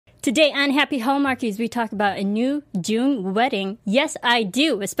Today on Happy Hallmarkies, we talk about a new June wedding. Yes, I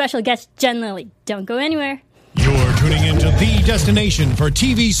do. With special guest Jen Lilly. Don't go anywhere. You're tuning into the destination for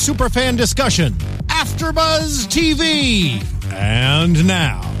TV superfan discussion, AfterBuzz TV. And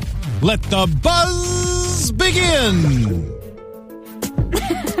now, let the buzz begin.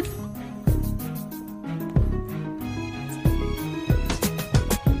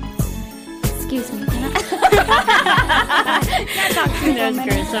 Excuse me. That was a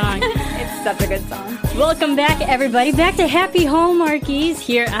great song. It's such a good song. Welcome back, everybody. Back to Happy Hallmarkies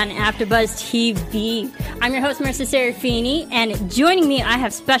here on AfterBuzz TV. I'm your host, Marissa Serafini, and joining me, I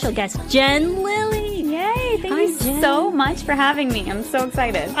have special guest Jen Lilly. Yay! Thank you so much for having me. I'm so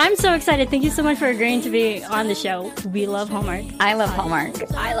excited. I'm so excited. Thank you so much for agreeing to be on the show. We love Hallmark. I love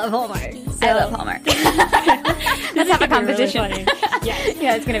Hallmark. I love Hallmark. I love Hallmark. Let's have a competition. Really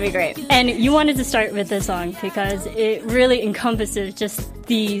Yeah, it's going to be great. And you wanted to start with this song because it really encompasses just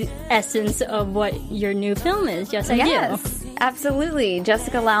the essence of what your new film is. Yes, I do. Absolutely.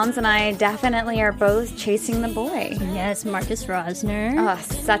 Jessica Lowndes and I definitely are both chasing the boy. Yes, Marcus Rosner. Oh,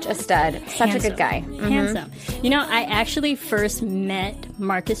 such a stud. Such a good guy. Mm-hmm. Handsome. You know, I actually first met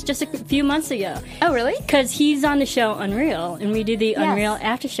Marcus just a few months ago. Oh, really? Because he's on the show Unreal, and we do the Unreal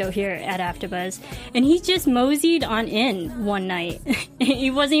after show here at AfterBuzz. And he just moseyed on in one night.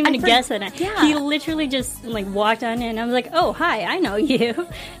 He wasn't even a guest that night. Yeah. He literally just walked on in. I was like, "Oh, hi, I know you."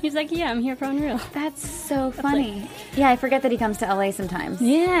 He's like, "Yeah, I'm here for Unreal." That's so funny. Yeah, I forget that he comes to LA sometimes.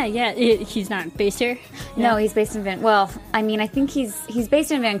 Yeah. He's not based here. No, he's based in I think he's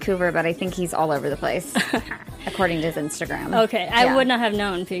based in Vancouver, but I think he's all over the place, according to his Instagram. Okay, I would not have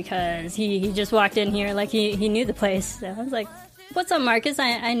known because he just walked in here like he knew the place. So I was like, "What's up, Marcus?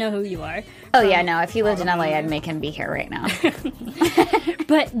 I know who you are." Oh yeah, no. If he lived in LA, I'd make him be here right now.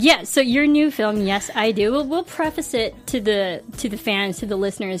 But yeah, so your new film, Yes, I Do. We'll preface it to the fans, to the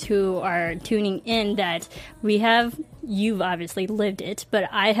listeners who are tuning in that you've obviously lived it, but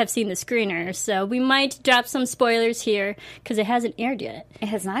I have seen the screener, so we might drop some spoilers here because it hasn't aired yet. It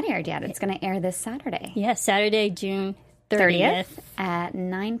has not aired yet. It's going to air this Saturday. Yes, Saturday, June 30th. At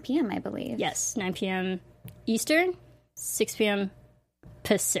 9 p.m., I believe. Yes, 9 p.m. Eastern, 6 p.m.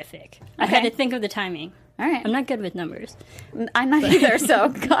 Pacific. Okay. I had to think of the timing. All right. I'm not good with numbers. I'm not either, so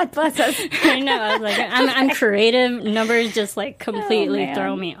God bless us. I know. I was like, I'm creative. Numbers just completely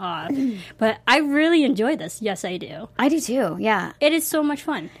throw me off. But I really enjoy this. Yes, I do. I do too, yeah. It is so much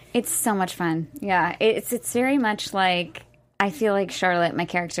fun. It's so much fun. Yeah. It's very much like, I feel like Charlotte, my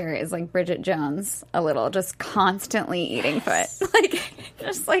character, is like Bridget Jones a little, just constantly eating foot.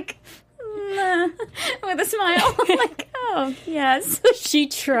 With a smile. Like, oh, yes. She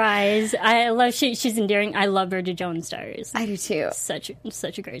tries. I love she's endearing. I love Bridget Jones stars. I do too. Such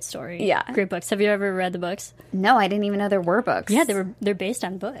a great story. Yeah. Great books. Have you ever read the books? No, I didn't even know there were books. Yeah, they're based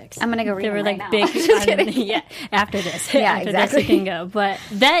on books. I'm gonna go read them right now. Big Just kidding. Yeah, after this. Yeah, after exactly. this you can go. But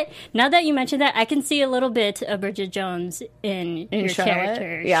now that you mentioned that, I can see a little bit of Bridget Jones in your Charlotte?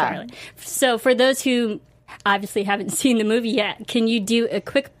 character, Yeah. Charlotte. So for those who obviously haven't seen the movie yet, can you do a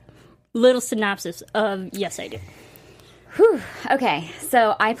quick little synopsis of Yes, I Do? Whew. Okay,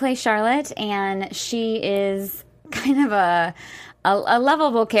 so I play Charlotte, and she is kind of a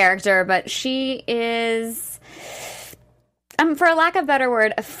lovable character, but she is, for a lack of a better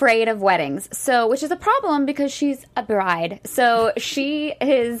word, afraid of weddings. So, which is a problem because she's a bride. So she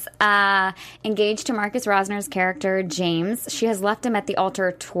is engaged to Marcus Rosner's character, James. She has left him at the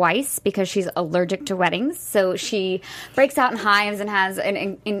altar twice because she's allergic to weddings. So she breaks out in hives and has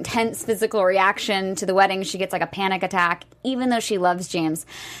an intense physical reaction to the wedding. She gets like a panic attack, even though she loves James.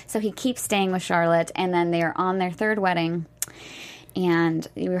 So he keeps staying with Charlotte, and then they are on their third wedding. And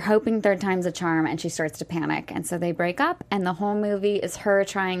you're hoping third time's a charm, and she starts to panic. And so they break up, and the whole movie is her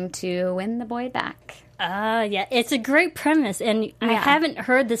trying to win the boy back. Yeah. It's a great premise, and I haven't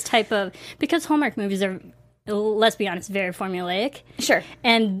heard this type of... Because Hallmark movies are, let's be honest, very formulaic. Sure.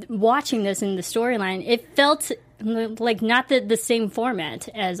 And watching this in the storyline, it felt like not the same format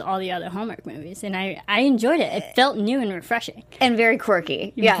as all the other Hallmark movies. And I enjoyed it. It felt new and refreshing. And very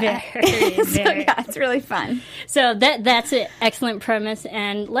quirky. Yeah. Very. So, yeah, it's really fun. So that's an excellent premise.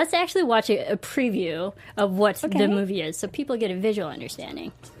 And let's actually watch a preview of what the movie is so people get a visual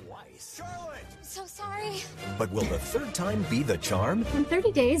understanding. So sorry. But will the third time be the charm? In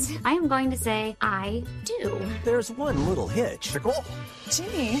 30 days, I am going to say, I do. There's one little hitch.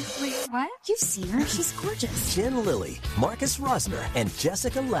 Ginny. Wait, what? You've seen her. She's gorgeous. Jen Lilly, Marcus Rosner, and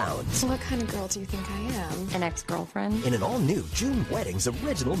Jessica Lowndes. So what kind of girl do you think I am? An ex-girlfriend? In an all-new June Wedding's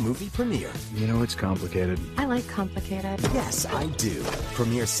original movie premiere. You know it's complicated. I like complicated. Yes, I do.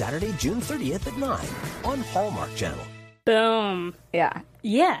 Premiere Saturday, June 30th at 9 on Hallmark Channel. Boom. Yeah.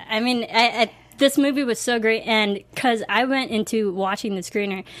 Yeah, I mean, this movie was so great, and because I went into watching the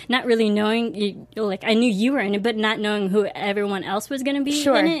screener not really knowing, like, I knew you were in it, but not knowing who everyone else was going to be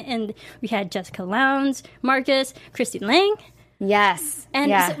Sure. in it, and we had Jessica Lowndes, Marcus, Christy Lang, Yes. and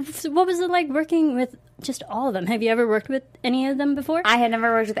yeah. so what was it like working with just all of them? Have you ever worked with any of them before? I had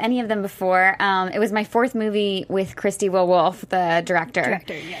never worked with any of them before. It was my fourth movie with Christy Will Wolf, the director.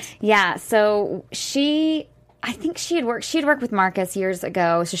 Director, yes. Yeah, so I think she had worked with Marcus years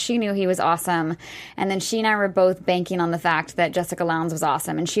ago, so she knew he was awesome. And then she and I were both banking on the fact that Jessica Lowndes was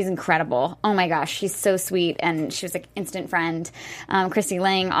awesome, and she's incredible. Oh my gosh, she's so sweet, and she was like instant friend. Christy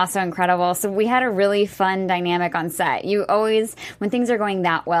Lang, also incredible. So we had a really fun dynamic on set. You always, when things are going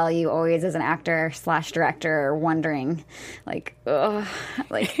that well, you always, as an actor / director, are wondering, like, ugh,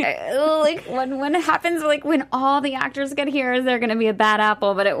 like when it happens, like when all the actors get here, is there going to be a bad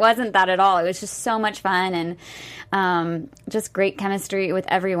apple? But it wasn't that at all. It was just so much fun, and just great chemistry with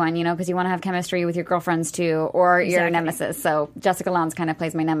everyone, you know, because you want to have chemistry with your girlfriends too, or your Exactly. nemesis. So Jessica Lowndes kind of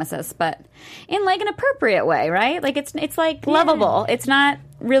plays my nemesis, but in like an appropriate way, right? Like it's like lovable. It's not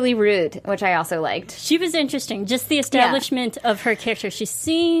really rude, which I also liked. She was interesting. Just the establishment of her character. She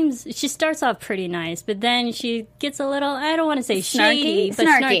starts off pretty nice, but then she gets a little, I don't want to say shady, but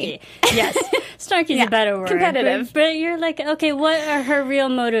snarky. Yes. Snarky is a better word. Competitive. But you're like, okay, what are her real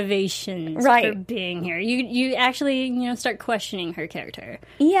motivations Right. for being here? You actually, start questioning her character.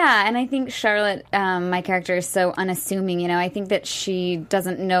 Yeah, and I think Charlotte, my character, is so unassuming. You know, I think that she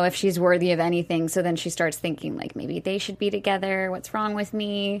doesn't know if she's worthy of anything, so then she starts thinking, like, maybe they should be together. What's wrong with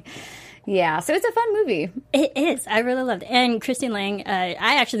me? Yeah, so it's a fun movie. It is. I really loved it. And Christine Lang, I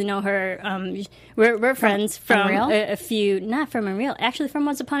actually know her. We're friends from Unreal? a few, not from Unreal, actually from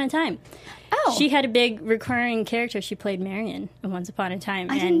Once Upon a Time. Oh. She had a big recurring character. She played Marion in Once Upon a Time.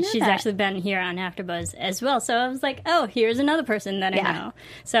 I didn't and know she's that. actually been here on AfterBuzz as well. So I was like, oh, here's another person that I Yeah. know.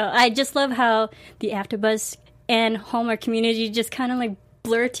 So I just love how the AfterBuzz and Hallmark community just kind of like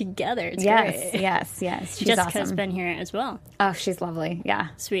blur together. It's Yes, great. yes. She's Jessica's awesome. been here as well. Oh, she's lovely. Yeah.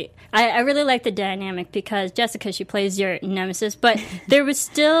 Sweet. I really like the dynamic because Jessica, she plays your nemesis, but there was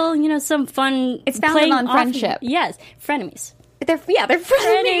still, some fun. It's founded playing on off- friendship. Yes, frenemies. They're frenemies. I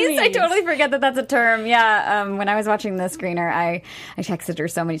Frenemies. totally forget that that's a term. Yeah. When I was watching the screener, I texted her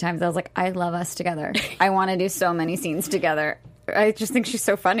so many times. I was like, I love us together. I want to do so many scenes together. I just think she's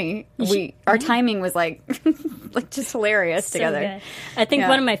so funny. Our timing was like just hilarious So together. good. I think Yeah.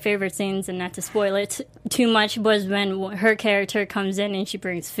 one of my favorite scenes, and not to spoil it too much, was when her character comes in and she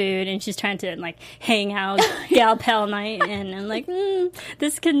brings food and she's trying to like hang out gal pal night, and I'm like,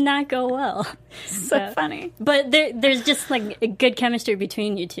 this could not go well. So funny. But there's just like a good chemistry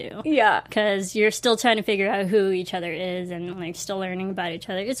between you two. Yeah. Because you're still trying to figure out who each other is and like still learning about each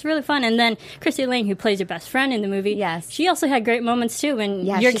other. It's really fun. And then Christy Lang, who plays your best friend in the movie, Yes. she also had great moments too when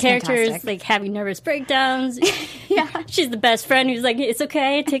Yeah, your she's character is fantastic. like having nervous breakdowns. Yeah. She's the best friend who's like, it's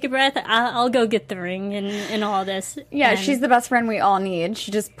okay, take a breath, I'll go get the ring and all this. Yeah, And she's the best friend we all need.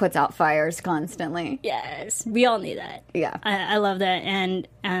 She just puts out fires constantly. yes, we all need that. Yeah. I love that, and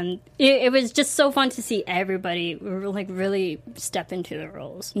it was just so fun to see everybody like really step into their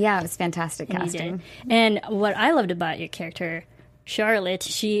roles. Yeah, it was fantastic You did. casting. And what I loved about your character, Charlotte,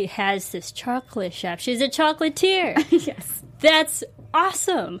 she has this chocolate shop. She's a chocolatier. Yes. That's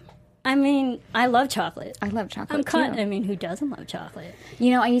awesome. I mean, I love chocolate. I love chocolate too. I mean, who doesn't love chocolate?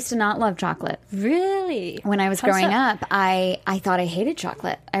 You know, I used to not love chocolate. Really? When I was How growing so? up, I thought I hated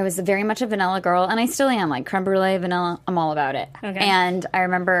chocolate. I was very much a vanilla girl, and I still am. Like creme brulee, vanilla, I'm all about it. Okay. And I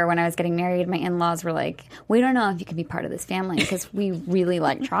remember when I was getting married, my in-laws were like, we don't know if you can be part of this family because we really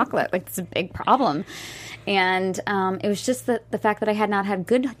like chocolate. Like, it's a big problem. And it was just the fact that I had not had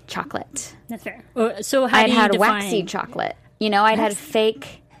good chocolate. That's fair. So how I do had you had define... waxy chocolate. You know, I'd had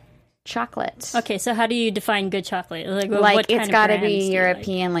fake chocolate. Okay, so how do you define good chocolate? Like Like, kind it's of got to brands do be you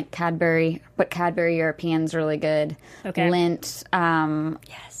European, like Cadbury. But Cadbury European's really good. Okay. Lindt.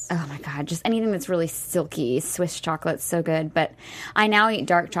 Yes. Oh my God, just anything that's really silky. Swiss chocolate's so good. But I now eat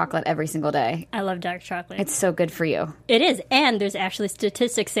dark chocolate every single day. I love dark chocolate. It's so good for you. It is, and there's actually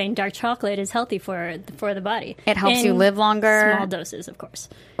statistics saying dark chocolate is healthy for the body. It helps you In live longer. Small doses, of course.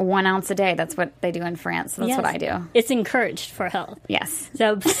 1 ounce a day. That's what they do in France. So that's what I do. It's encouraged for health. Yes.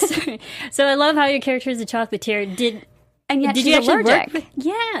 So, so I love how your character is a chocolatier. And yet Did she's you actually allergic. work?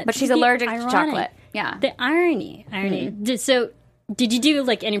 Yeah, But she's the allergic to ironic- chocolate. Yeah. The irony. So, did you do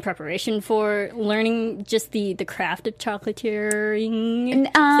like any preparation for learning just the craft of chocolatiering?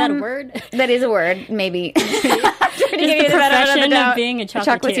 Is that a word? That is a word, maybe. I to give you the benefit of the profession doubt. of being a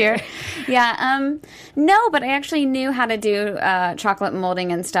chocolatier. Yeah. No, but I actually knew how to do chocolate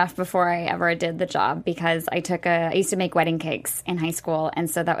molding and stuff before I ever did the job because I used to make wedding cakes in high school, and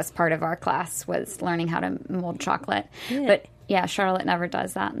so that was part of our class was learning how to mold chocolate. Yeah. But yeah, Charlotte never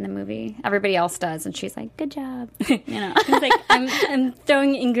does that in the movie. Everybody else does, and she's like, "Good job," you know. It's like I'm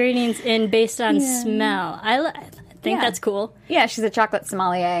throwing ingredients in based on smell. I think Yeah. that's cool. Yeah, she's a chocolate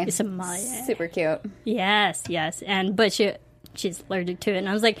sommelier. Sommelier. Super cute. Yes, but she's allergic to it, and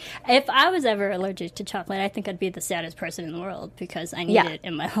I was like, if I was ever allergic to chocolate, I think I'd be the saddest person in the world because I need Yeah. it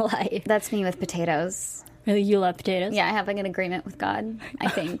in my life. That's me with potatoes. Really, you love potatoes? Yeah, I have like an agreement with God, I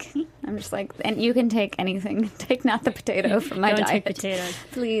think. I'm just like, and you can take anything. Take not the potato from my Don't diet. take potatoes.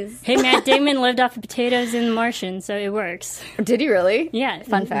 Please. Hey, Matt Damon lived off of potatoes in The Martian, so it works. Did you really? Yeah,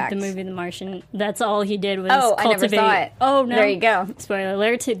 Fun fact. The movie The Martian. That's all he did was Oh, I never cultivate. saw it. Oh no! There you go. Spoiler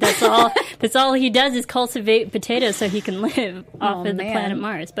alert! That's all. That's all he does is cultivate potatoes so he can live off of the man. planet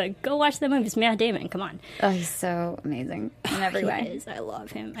Mars. But go watch the movie. It's Matt Damon. Come on. Oh, he's so amazing in every He way. is. I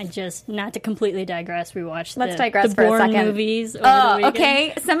love him. I just not to completely digress. We watched. Let's the digress the for a Bourne second. movies. Over the Oh, weekend.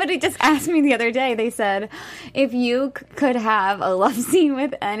 okay. Somebody just asked me the other day. They said, if you could have a love scene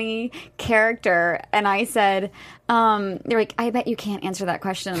with any character, and I said, they're like, I bet you can't answer that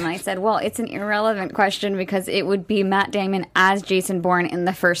question. And I said, well, it's an irrelevant question because it would be Matt Damon as Jason Bourne in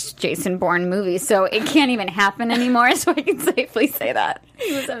the first Jason Bourne movie, so it can't even happen anymore. So I can safely say that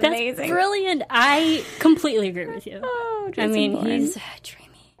he was That's amazing. brilliant. I completely agree with you. Oh, I Jason mean, Bourne. he's dreamy.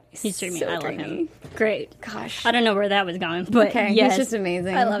 He's dreamy. so I love dreamy. him. Great. Gosh. I don't know where that was going, but Okay, yes, he's just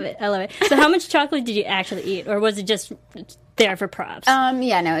amazing. I love it. I love it. So, how much chocolate did you actually eat, or was it just there for props?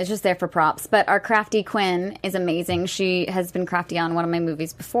 Yeah, no, it's just there for props. But our crafty Quinn is amazing. She has been crafty on one of my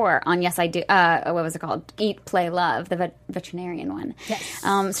movies before. On Yes, I Do. What was it called? Eat, Play, Love, the veterinarian one.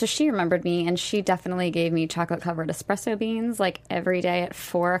 Yes. So she remembered me, and she definitely gave me chocolate covered espresso beans like every day at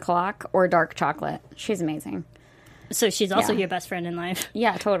 4:00 or dark chocolate. She's amazing. So she's also yeah. your best friend in life.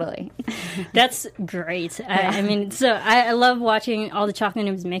 Yeah, totally. That's great. I mean, so I love watching all the chocolate.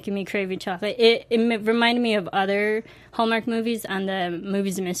 It was making me crave chocolate. It reminded me of other Hallmark movies on the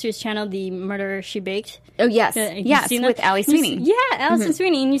Movies and Mysteries channel, The Murder, She Baked. Oh, yes. You've Yes, seen with that? Allie Sweeney. Yeah, Alison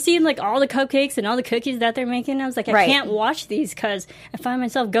Sweeney. And you see like all the cupcakes and all the cookies that they're making. I was like, I Right. can't watch these because I find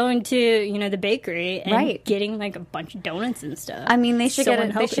myself going to, the bakery and Right. getting like a bunch of donuts and stuff. I mean, they should So get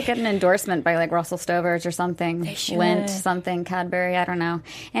unhealthy. they should get an endorsement by like Russell Stover's or something. They should. Lindt, something, Cadbury, I don't know.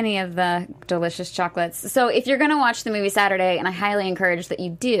 Any of the delicious chocolates. So if you're going to watch the movie Saturday, and I highly encourage that you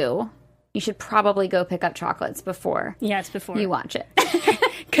do, you should probably go pick up chocolates before Yes, before. you watch it.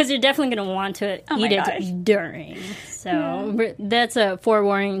 Because you're definitely going to want to Oh my eat gosh. it during. So that's a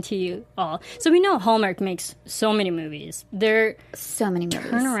forewarning to you all. So we know Hallmark makes so many movies. Their So many movies.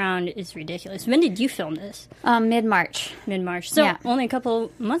 turnaround is ridiculous. When did you film this? Mid-March. Mid-March. So Yeah. only a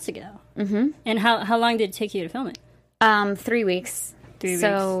couple months ago. Mm-hmm. And how long did it take you to film it? 3 weeks. 3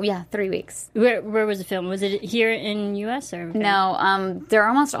 So, yeah, 3 weeks. Where was the film? Was it here in U.S. or? No, they're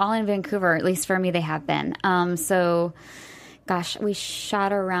almost all in Vancouver. At least for me, they have been. So, gosh, we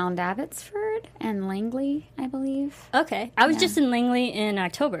shot around Abbotsford and Langley, I believe. Okay. I was just in Langley in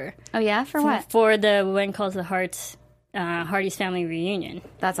October. Oh, yeah? For what? For the When Calls the Heart, Hardy's Family Reunion.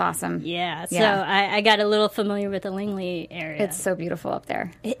 That's awesome. Yeah. So Yeah. I got a little familiar with the Langley area. It's so beautiful up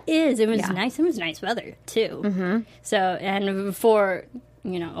there. It is. It was Yeah. nice. It was nice weather too. Mm-hmm. So, and for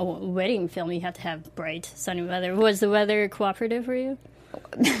a wedding film, you have to have bright, sunny weather. Was the weather cooperative for you?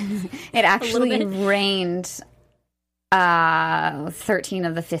 It actually bit. rained 13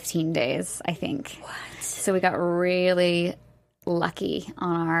 of the 15 days, I think. What? So we got really lucky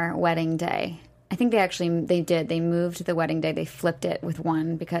on our wedding day. I think they did. They moved the wedding day. They flipped it with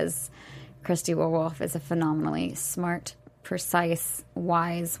one because Christy Wolf is a phenomenally smart, precise,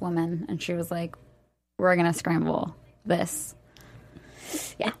 wise woman. And she was like, we're going to scramble this.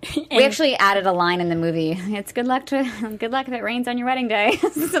 Yeah. We actually added a line in the movie. It's good luck if it rains on your wedding day.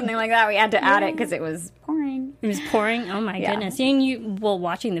 Something like that. We had to add it because it was pouring. It was pouring. Oh my Yeah. goodness! And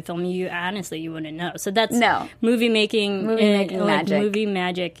watching the film, you wouldn't know. So that's No. movie making, magic. movie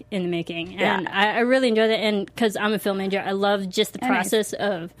magic in the making. Yeah. And I really enjoy that. And because I'm a film major, I love just the nice. process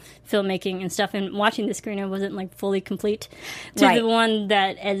of filmmaking and stuff. And watching the screen, I wasn't like fully complete to Right. the one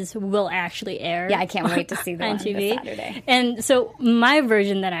that will actually air. Yeah, I can't wait to see the on one TV. this Saturday. And so my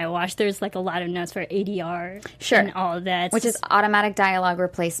version that I watched, there's like a lot of notes for ADR, Sure. and all of that, Which is automatic dialogue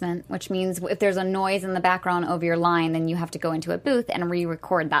replacement, which means if there's a noise in the background over your line, then you have to go into a booth and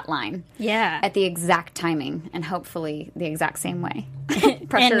re-record that line yeah, at the exact timing and hopefully the exact same way.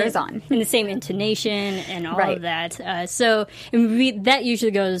 Pressure and is on. and the same intonation and all Right. of that. So that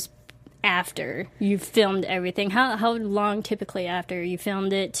usually goes after you filmed everything? How long typically after you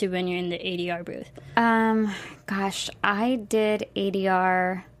filmed it to when you're in the ADR booth? Gosh, I did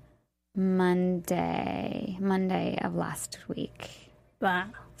ADR Monday of last week. Wow.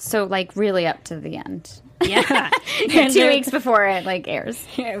 So, like, really up to the end. Yeah. 2 weeks before it, like, airs.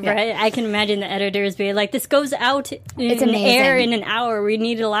 Yeah, right? I can imagine the editors being like, this goes out in amazing. air in an hour. We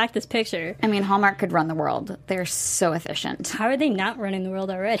need to lock this picture. I mean, Hallmark could run the world. They're so efficient. How are they not running the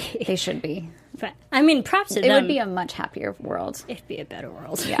world already? They should be. But, I mean, props to It them. would be a much happier world. It'd be a better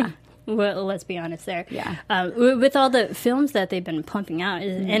world. Yeah. Well, let's be honest there. Yeah. With all the films that they've been pumping out,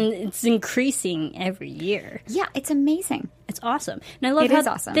 and it's increasing every year. Yeah, it's amazing. It's awesome. And I love It how is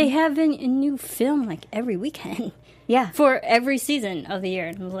awesome. they have a new film like every weekend Yeah. for every season of the year.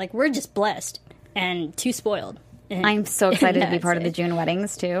 And like, we're just blessed and too spoiled. And- I'm so excited to be that's part of the it. June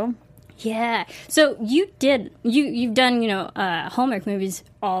weddings, too. Yeah. So you've done, Hallmark movies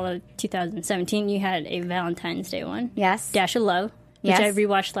all of 2017. You had a Valentine's Day one. Yes. Dash of Love, which Yes. I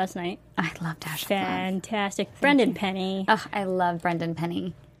rewatched last night. I love Dash of Love. Fantastic. Brendan Penny. Oh, I love Brendan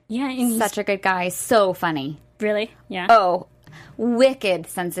Penny. Yeah, and he's Such a good guy. So funny. really, yeah. Oh, wicked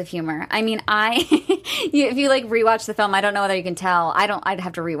sense of humor. I mean, if you like rewatch the film, I don't know whether you can tell. I'd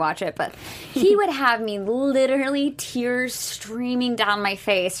have to rewatch it, but he would have me literally tears streaming down my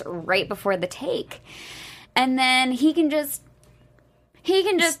face right before the take. And then he can just be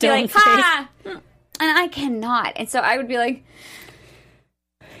Still like, in face. ha! And I cannot. And so I would be like,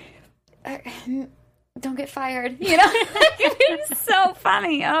 don't get fired. You know? He's so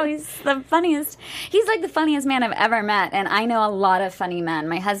funny. Oh, he's the funniest. He's like the funniest man I've ever met. And I know a lot of funny men.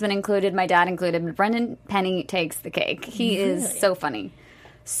 My husband included, my dad included. But Brendan Penny takes the cake. He is so funny.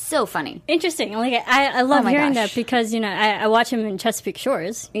 So funny. Interesting. Like I love Oh my hearing gosh. that because I watch him in Chesapeake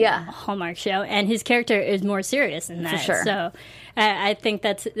Shores, Yeah. Hallmark show, and his character is more serious in that. sure. So I think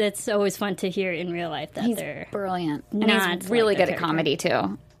that's always fun to hear in real life that He's they're brilliant. And not he's really like good the at comedy,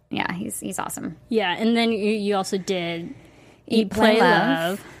 too. Yeah, he's awesome. yeah. And then you also did Eat, Play,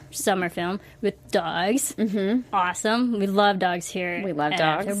 Love. summer film with dogs. Mm-hmm. Awesome. We love dogs here. We love at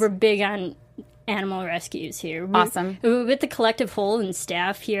dogs. After. We're big on animal rescues here. Awesome. With the collective whole and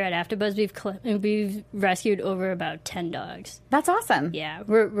staff here at AfterBuzz, we've rescued over about 10 dogs. That's awesome. Yeah,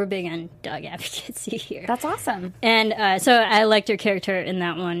 we're big on dog advocacy here. That's awesome. And so I liked your character in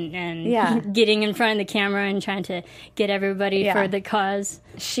that one, and Yeah. getting in front of the camera and trying to get everybody Yeah. for the cause.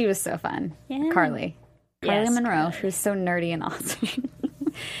 She was so fun. Yeah. Carly Yes, Monroe. She was so nerdy and awesome.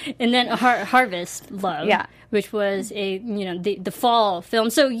 And then Harvest Love, Yeah. which was the fall film.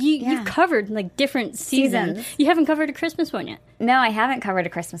 So you've covered like different seasons. Seasons. You haven't covered a Christmas one yet. No, I haven't covered a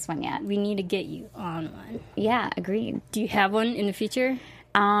Christmas one yet. We need to get you on one. Yeah, agreed. Do you have one in the future?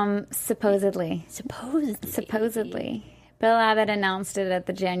 Supposedly. Supposedly. Bill Abbott announced it at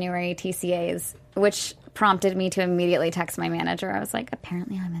the January TCAs, which prompted me to immediately text my manager. I was like,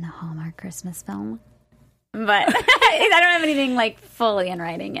 apparently I'm in a Hallmark Christmas film. But I don't have anything like fully in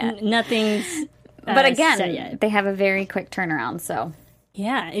writing yet. Nothing's. But set again, yet. they have a very quick turnaround, so.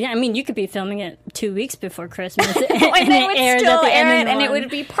 Yeah. I mean, you could be filming it 2 weeks before Christmas, and, And they would airs still at the air end it, of the and it month. would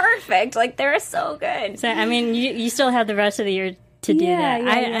be perfect. Like, they're so good. So, I mean, you still have the rest of the year to do Yeah,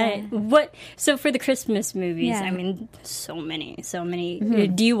 that. yeah, So for the Christmas movies, Yeah. I mean, so many.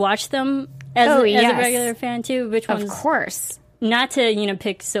 Do you watch them as a yes. regular fan too? Which Of ones? course. Not to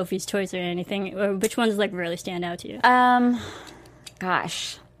pick Sophie's Choice or anything. Or which ones like really stand out to you?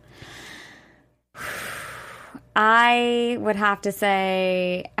 Gosh. I would have to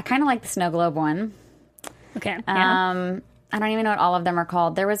say I kind of like the Snow Globe one. Okay. Yeah. I don't even know what all of them are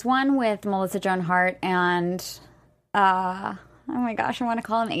called. There was one with Melissa Joan Hart and oh my gosh, I want to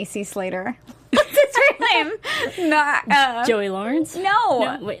call him AC Slater. What's his real name? No, Joey Lawrence.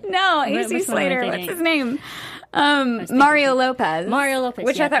 no, wait. no, Which AC one am I Slater. thinking? What's his name? Mario Lopez. Mario Lopez,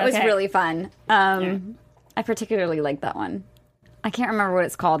 which yeah, I thought was okay. really fun. I particularly liked that one. I can't remember what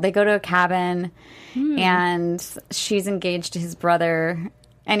it's called. They go to a cabin, and she's engaged to his brother.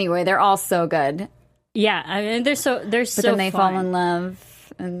 Anyway, they're all so good. Yeah. I mean, they're so But then they fun. fall in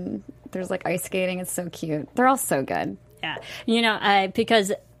love, and there's like ice skating. It's so cute. They're all so good. Yeah.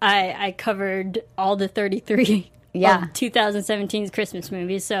 Because I covered all the 33 Yeah. of 2017's Christmas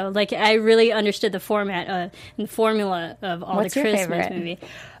movies. So, like, I really understood the format and the formula of all What's the your Christmas favorite? movie.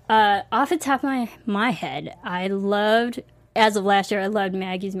 Off the top of my head, I loved, as of last year, I loved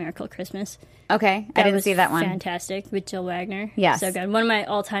Maggie's Miracle Christmas. Okay, I That didn't was see that one. Fantastic with Jill Wagner. Yes. So good. One of my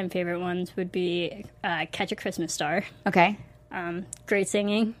all-time favorite ones would be Catch a Christmas Star. Okay. Great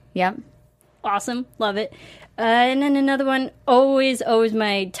singing. Yep. Awesome. Love it. And then another one, always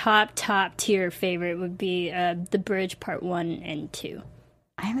my top tier favorite would be The Bridge Part 1 and 2.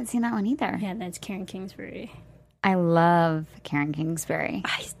 I haven't seen that one either. Yeah, that's Karen Kingsbury. I love Karen Kingsbury.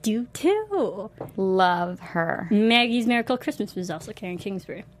 I do too. Love her. Maggie's Miracle Christmas was also Karen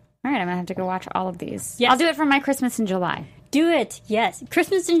Kingsbury. All right, I'm going to have to go watch all of these. Yes. I'll do it for my Christmas in July. Do it, yes.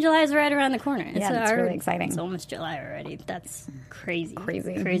 Christmas in July is right around the corner. That's really exciting. It's almost July already. That's crazy.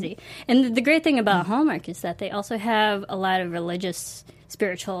 Crazy. And the great thing about Hallmark is that they also have a lot of religious,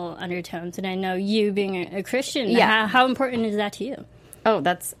 spiritual undertones. And I know you being a Christian, how important is that to you? Oh,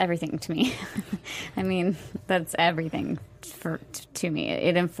 that's everything to me. I mean, that's everything to me.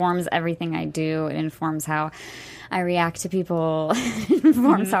 It informs everything I do. It informs how I react to people. It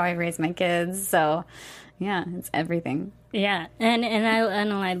informs how I raise my kids. So, yeah, it's everything. Yeah, and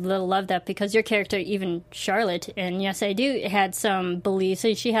I love that because your character, even Charlotte, and Yes I Do, had some beliefs.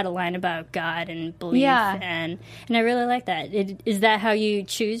 So she had a line about God and belief, and I really like that. Is that how you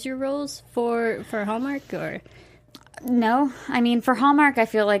choose your roles for Hallmark, or? No, I mean, for Hallmark, I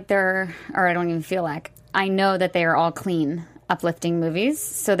feel like I don't even feel like, I know that they are all clean, uplifting movies,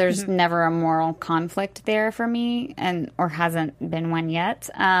 so there's never a moral conflict there for me, or hasn't been one yet.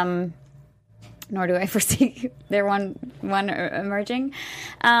 Nor do I foresee there one emerging.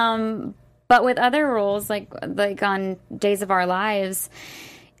 But with other roles, like on Days of Our Lives,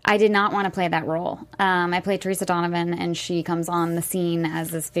 I did not want to play that role. I played Teresa Donovan, and she comes on the scene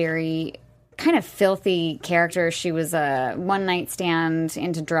as this very kind of filthy character. She was a one-night stand,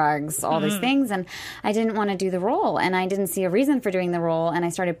 into drugs, all these things, and I didn't want to do the role, and I didn't see a reason for doing the role, and I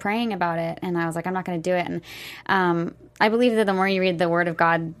started praying about it, and I was like, I'm not going to do it. And I believe that the more you read the Word of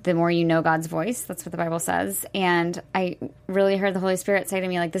God, the more you know God's voice. That's what the Bible says. And I really heard the Holy Spirit say to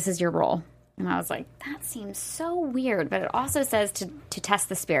me, like, this is your role. And I was like, that seems so weird. But it also says to test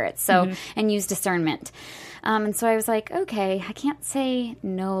the spirits, and use discernment. And so I was like, okay, I can't say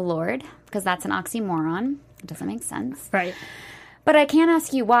no, Lord, because that's an oxymoron. It doesn't make sense. Right. But I can't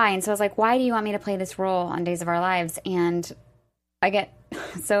ask you why. And so I was like, why do you want me to play this role on Days of Our Lives? And I get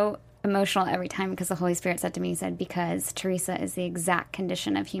so emotional every time because the Holy Spirit said to me, he said, because Teresa is the exact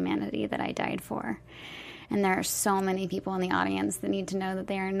condition of humanity that I died for. And there are so many people in the audience that need to know that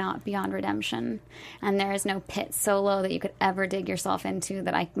they are not beyond redemption. And there is no pit so low that you could ever dig yourself into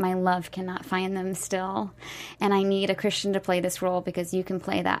that my love cannot find them still. And I need a Christian to play this role because you can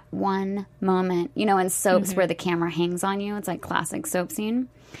play that one moment. You know, in soaps where the camera hangs on you, it's like classic soap scene.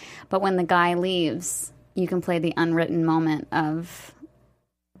 But when the guy leaves, you can play the unwritten moment of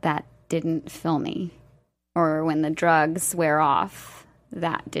that didn't fill me. Or when the drugs wear off,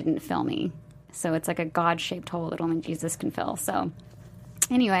 that didn't fill me. So it's like a God-shaped hole that only Jesus can fill. So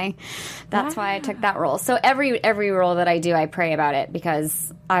anyway, that's why I took that role. So every role that I do, I pray about it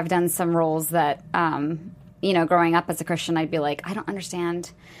because I've done some roles that, growing up as a Christian, I'd be like, I don't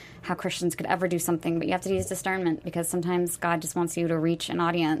understand how Christians could ever do something, but you have to use discernment because sometimes God just wants you to reach an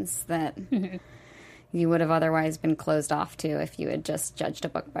audience that you would have otherwise been closed off to if you had just judged a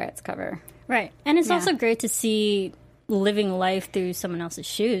book by its cover. Right. And it's also great to see living life through someone else's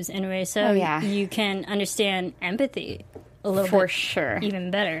shoes anyway, so you can understand empathy a little for bit sure even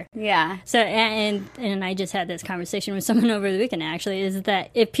better. Yeah. So and I just had this conversation with someone over the weekend actually, is that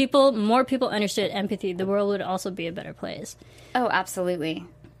if more people understood empathy, the world would also be a better place. Oh, absolutely.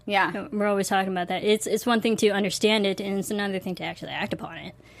 Yeah. We're always talking about that. It's one thing to understand it, and it's another thing to actually act upon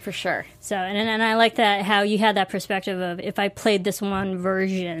it. For sure. So and I like that how you had that perspective of if I played this one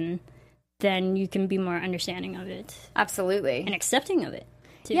version, then you can be more understanding of it. Absolutely. And accepting of it,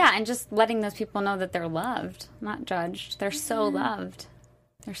 too. Yeah, and just letting those people know that they're loved, not judged. They're so loved.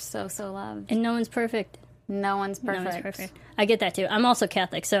 They're so, so loved. And no one's perfect. No one's perfect. No one's perfect. I get that, too. I'm also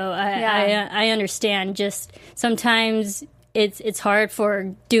Catholic, so I understand just sometimes it's hard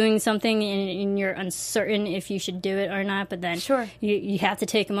for doing something and you're uncertain if you should do it or not, but then you have to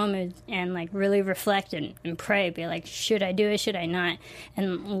take a moment and like really reflect and pray, be like, should I do it, should I not,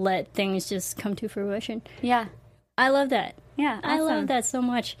 and let things just come to fruition. Yeah. I love that. Yeah, awesome. I love that so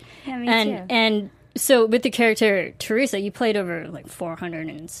much. Yeah, me too. And so with the character Teresa, you played over like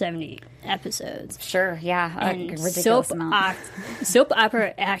 470 episodes. Sure, yeah, and a ridiculous amount. Soap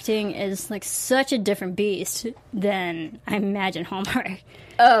opera acting is like such a different beast than I imagine Hallmark.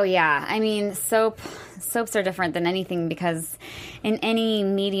 Oh yeah, I mean soaps are different than anything because in any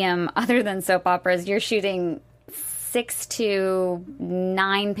medium other than soap operas, you're shooting 6 to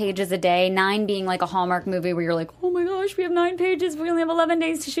 9 pages a day, 9 being like a Hallmark movie where you're like, oh my gosh, we have 9 pages. We only have 11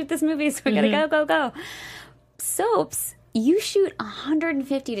 days to shoot this movie, so we gotta go. Soaps, you shoot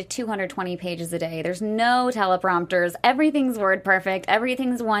 150 to 220 pages a day. There's no teleprompters. Everything's word perfect.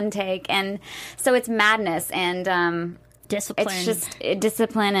 Everything's one take. And so it's madness and discipline. It's just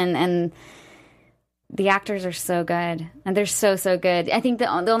discipline and the actors are so good, and they're so good. I think the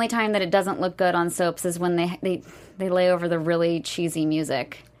only time that it doesn't look good on soaps is when they lay over the really cheesy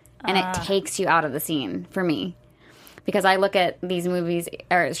music, and it takes you out of the scene for me. Because I look at these movies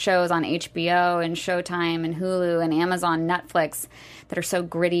or shows on HBO and Showtime and Hulu and Amazon, Netflix that are so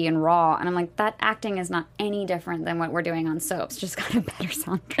gritty and raw, and I'm like, that acting is not any different than what we're doing on soaps. Just got a better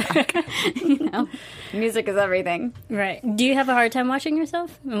soundtrack. Music is everything. Right. Do you have a hard time watching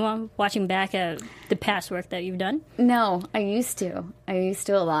yourself? Watching back at the past work that you've done? No, I used to. A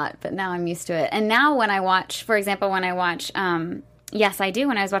lot, but now I'm used to it. And now when I watch, for example, Yes, I Do,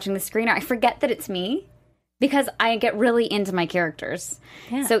 when I was watching the screener, I forget that it's me. Because I get really into my characters.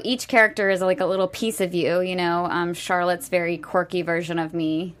 Yeah. So each character is like a little piece of you, Charlotte's very quirky version of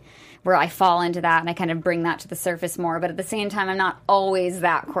me, where I fall into that and I kind of bring that to the surface more. But at the same time, I'm not always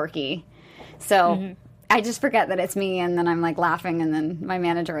that quirky. So I just forget that it's me, and then I'm like laughing, and then my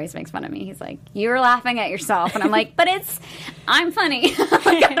manager always makes fun of me. He's like, "You're laughing at yourself," and I'm like, "But I'm funny."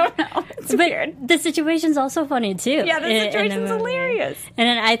 I don't know. It's weird. The situation's also funny too. Yeah, the situation's hilarious. And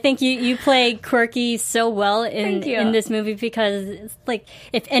then I think you play quirky so well in this movie, because it's like,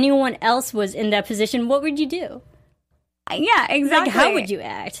 if anyone else was in that position, what would you do? Yeah, exactly. Like, how would you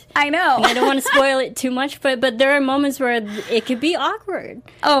act? I know. And I don't want to spoil it too much, but there are moments where it could be awkward.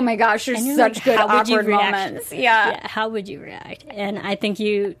 Oh my gosh, there's such like, good awkward moments. Yeah. How would you react? And I think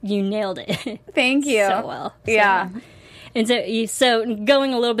you nailed it. Thank you. So well. Yeah. And so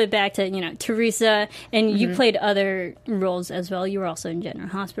going a little bit back to, Teresa, and you played other roles as well. You were also in General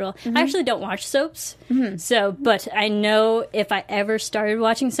Hospital. I actually don't watch soaps. But I know if I ever started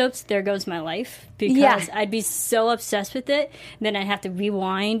watching soaps, there goes my life. Because I'd be so obsessed with it, then I'd have to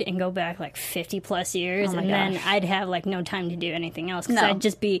rewind and go back like 50 plus years, then I'd have like no time to do anything else, because I'd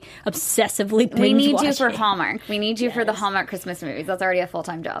just be obsessively binge We need watching. you for Hallmark. We need you for the Hallmark Christmas movies. That's already a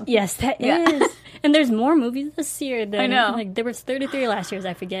full-time job. Yes, that is. And there's more movies this year than, I know. Like, there was 33 last year.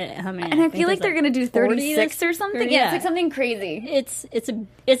 I forget how many. And I feel like they're going to do 36 or something. Yeah, it's like something crazy.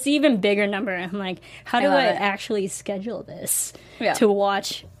 It's even bigger number. I'm like, how do I actually schedule this to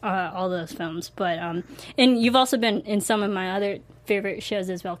watch all those films? But and you've also been in some of my other favorite shows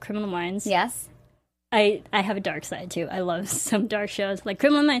as well, Criminal Minds. Yes. I have a dark side too. I love some dark shows like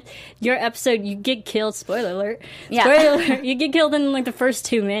Criminal Minds. Your episode, you get killed. Spoiler alert. Yeah. Spoiler alert. You get killed in like the first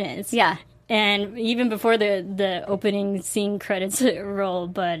 2 minutes. Yeah. And even before the opening scene credits roll.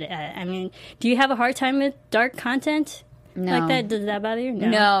 But I mean, do you have a hard time with dark content like that? Does that bother you?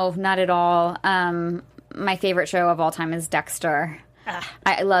 No, not at all. My favorite show of all time is Dexter.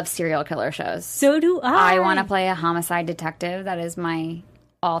 I love serial killer shows. So do I. I want to play a homicide detective. That is my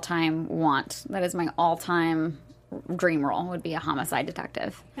all-time want. That is my all-time dream role, would be a homicide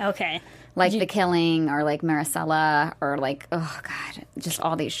detective. Okay. Like The Killing, or like Maricela, or like, oh God, just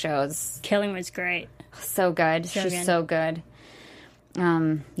all these shows. Killing was great. So good. She's so good.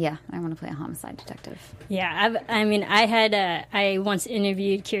 Yeah, I want to play a homicide detective. Yeah, I once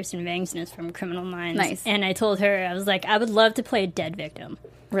interviewed Kirsten Vangsness from Criminal Minds. Nice. And I told her, I was like, I would love to play a dead victim.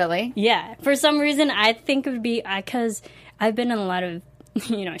 Really? Yeah. For some reason, I think it would be, because I've been in a lot of,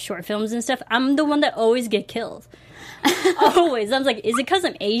 short films and stuff. I'm the one that always get killed. Always. I was like, is it because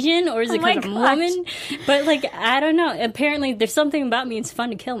I'm Asian, or is it because I'm a woman? But like, I don't know. Apparently, there's something about me. It's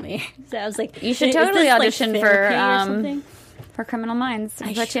fun to kill me. So I was like, you should totally audition for Criminal Minds.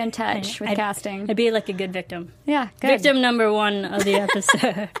 I'll put you in touch with casting. I'd be like a good victim. Yeah, good. Victim number 1 of the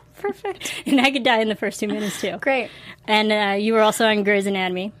episode. Perfect. And I could die in the first 2 minutes too. Great. And you were also on Grey's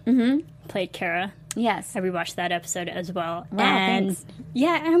Anatomy. Played Kara. Yes. I rewatched that episode as well. Wow, and thanks.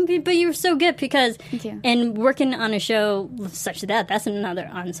 Yeah, but you were so good, because Thank you. And working on a show such that's another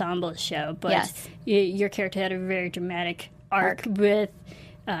ensemble show. But yes. Your character had a very dramatic arc with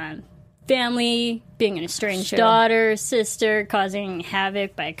family, being an estranged daughter, sister, causing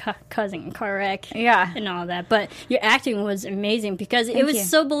havoc by causing a car wreck, and all that. But your acting was amazing, because it was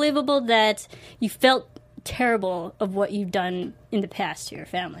so believable that you felt terrible of what you've done in the past to your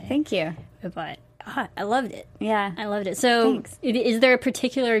family. Thank you. But I loved it. Yeah. I loved it. So thanks. Is there a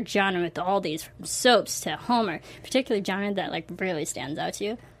particular genre with all these, from soaps to Hallmark, particular genre that like really stands out to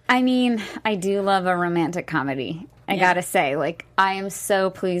you? I mean, I do love a romantic comedy. I gotta say, like, I am so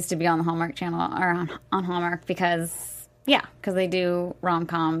pleased to be on the Hallmark Channel, or on Hallmark, because they do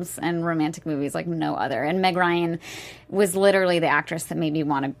rom-coms and romantic movies like no other. And Meg Ryan was literally the actress that made me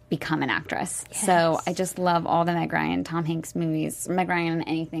want to become an actress. Yes. So I just love all the Meg Ryan, Tom Hanks movies. Meg Ryan in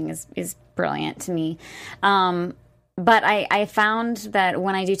anything is brilliant to me. But I found that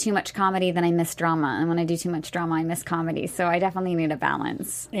when I do too much comedy, then I miss drama. And when I do too much drama, I miss comedy. So I definitely need a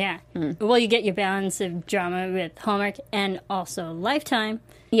balance. Yeah. Well, you get your balance of drama with Hallmark and also Lifetime.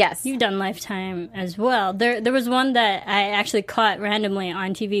 Yes. You've done Lifetime as well. There was one that I actually caught randomly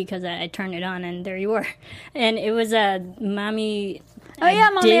on TV because I turned it on and there you were. And it was a Mommy...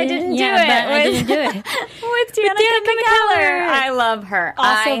 Mommy, I didn't do it. I didn't do it. With Danica McKellar. I love her.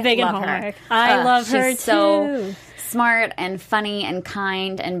 Also big in Hallmark. I love her she's too. So smart and funny and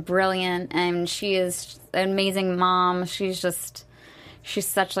kind and brilliant, and she is an amazing mom. She's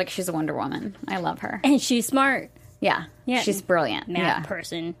a Wonder Woman. I love her. And she's smart. Yeah. She's brilliant. Math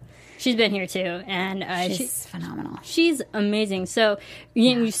person. She's been here too, and she's phenomenal. She's amazing. So,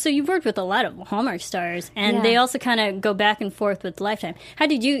 you've worked with a lot of Hallmark stars, and they also kind of go back and forth with Lifetime. How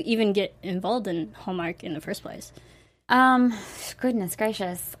did you even get involved in Hallmark in the first place? Goodness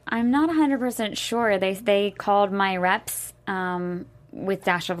gracious, I'm not 100% sure. They called my reps with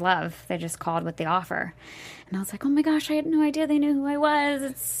Dash of Love. They just called with the offer, and I was like, oh my gosh, I had no idea they knew who I was.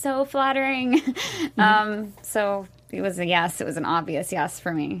 It's so flattering. So. It was a yes. It was an obvious yes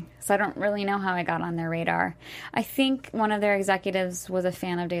for me. So I don't really know how I got on their radar. I think one of their executives was a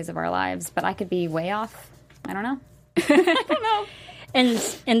fan of Days of Our Lives, but I could be way off. I don't know. I don't know.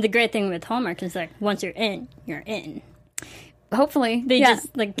 And the great thing with Hallmark is like once you're in, you're in. Hopefully, they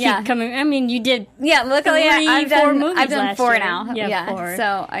just keep coming. I mean, you did. Yeah, luckily I've done 4 year. now. Yeah, 4.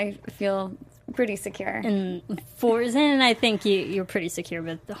 So I feel pretty secure. And 4 is in, and I think you're pretty secure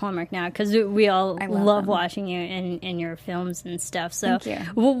with the Hallmark now because we all love watching you in your films and stuff. So, thank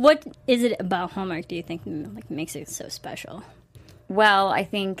you. What is it about Hallmark do you think makes it so special? Well, I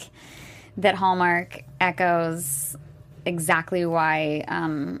think that Hallmark echoes exactly why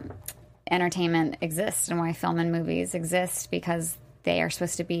entertainment exists and why film and movies exist, because they are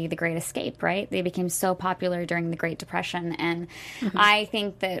supposed to be the great escape, right? They became so popular during the Great Depression, and I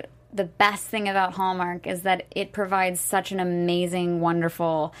think that the best thing about Hallmark is that it provides such an amazing,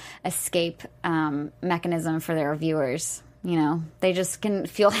 wonderful escape mechanism for their viewers. You know, they just can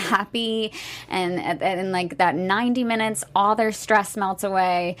feel happy, and in like that 90 minutes, all their stress melts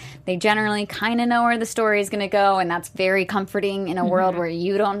away. They generally kind of know where the story is going to go, and that's very comforting in a world where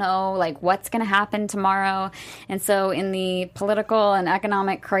you don't know like what's going to happen tomorrow. And so in the political and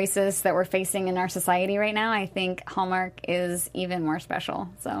economic crisis that we're facing in our society right now, I think Hallmark is even more special.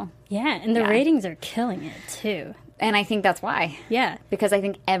 So yeah, and the ratings are killing it too. And I think that's why. Yeah. Because I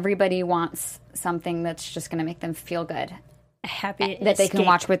think everybody wants something that's just going to make them feel good. Happy that they can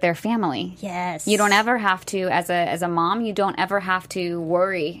watch with their family. Yes. You don't ever have to, as a mom, you don't ever have to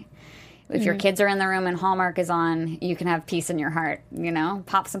worry. If your kids are in the room and Hallmark is on, you can have peace in your heart, you know?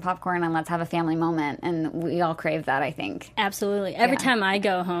 Pop some popcorn and let's have a family moment. And we all crave that, I think. Absolutely. Every time I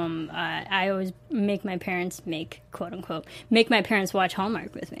go home, I always make my parents quote unquote, make my parents watch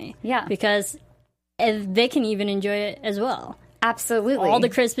Hallmark with me. Yeah. Because they can even enjoy it as well. Absolutely. All the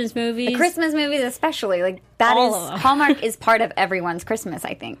Christmas movies. The Christmas movies especially. Like, that is, Hallmark is part of everyone's Christmas,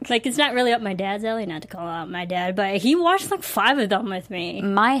 I think. Like, it's not really up my dad's alley, not to call out my dad, but he watched like 5 of them with me.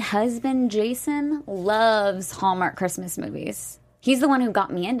 My husband, Jason, loves Hallmark Christmas movies. He's the one who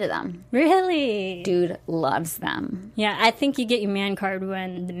got me into them. Really? Dude loves them. Yeah, I think you get your man card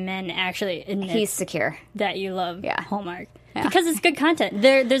when the men actually admit he's secure that you love Hallmark. Yeah. Because it's good content.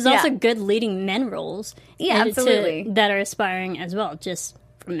 There's also good leading men roles. Yeah, absolutely. That are aspiring as well, just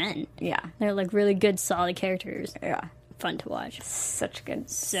for men. Yeah. They're like really good, solid characters. Yeah. Fun to watch. Such a good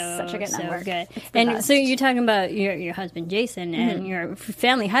So network. good. And so you're talking about your husband, Jason, and your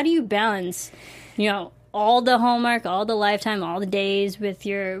family. How do you balance, all the Hallmark, all the Lifetime, all the days with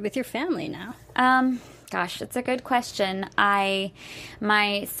your family now? Gosh, it's a good question.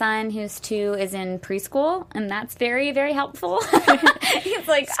 My son, who's 2, is in preschool, and that's very, very helpful. He's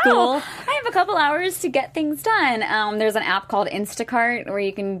like, I have a couple hours to get things done. There's an app called Instacart where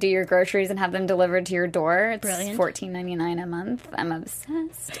you can do your groceries and have them delivered to your door. It's $14.99 a month. I'm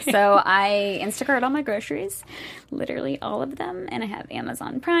obsessed. So I Instacart all my groceries, literally all of them, and I have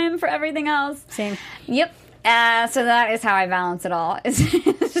Amazon Prime for everything else. Same. Yep. So that is how I balance it all.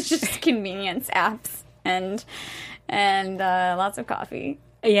 It's just convenience apps. And lots of coffee.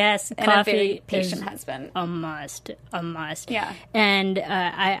 Yes, and coffee. A very patient husband. A must. Yeah. And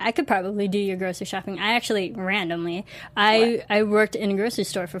I could probably do your grocery shopping. I actually randomly I worked in a grocery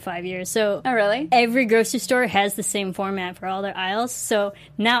store for 5 years. So oh really? Every grocery store has the same format for all their aisles. So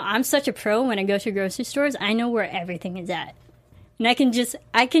now I'm such a pro when I go to grocery stores. I know where everything is at. And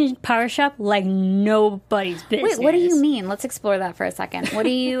I can power shop like nobody's business. Wait, what do you mean? Let's explore that for a second. What do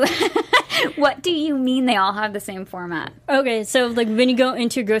you... What do you mean they all have the same format? Okay, so like when you go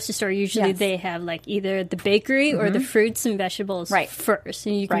into a grocery store, usually Yes. they have like either the bakery or the fruits and vegetables Right. first,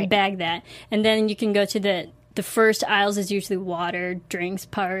 and you can Right. bag that, and then you can go to the first aisles is usually water, drinks,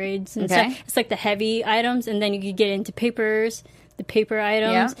 Powerades, and Okay. stuff. It's like the heavy items, and then you can get into papers, the paper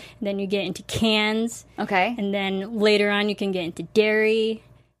items, Yeah. and then you get into cans, Okay. and then later on you can get into dairy.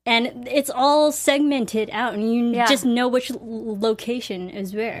 And it's all segmented out, and you Yeah. just know which location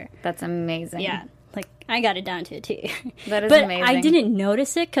is where. That's amazing. Yeah, like I got it down to a T. That is but amazing. I didn't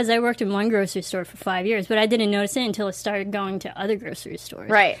notice it because I worked in one grocery store for 5 years, but I didn't notice it until I started going to other grocery stores.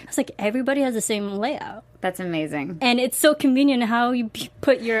 Right. It's like everybody has the same layout, That's amazing. and it's so convenient how you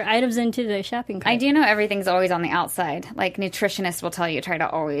put your items into the shopping cart. I do know everything's always on the outside. Like nutritionists will tell you, try to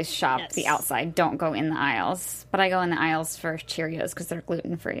always shop Yes. the outside. Don't go in the aisles. But I go in the aisles for Cheerios because they're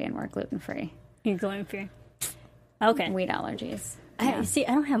gluten free, and we're gluten free. You're gluten free. Okay. Wheat allergies. See,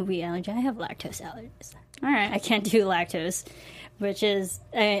 I don't have wheat allergy. I have lactose allergies. All right. I can't do lactose, which is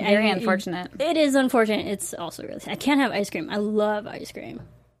Very unfortunate. It is unfortunate. It's also really sad. I can't have ice cream. I love ice cream.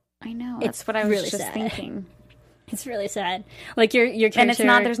 I know. It's That's what I was really just sad. thinking. It's really sad. Like your character. And it's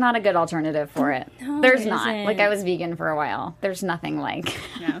not. There's not a good alternative for it. No, There's it not. isn't. Like I was vegan for a while. There's nothing like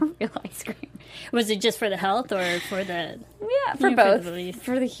real ice cream. Was it just for the health or for the Yeah, for Yeah, for both. the belief.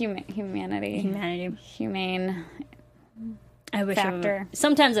 For the humanity. humanity? Humane. I wish. Factor.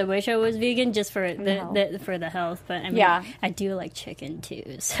 Sometimes I wish I was vegan just for health. for the health, but I mean, Yeah. I do like chicken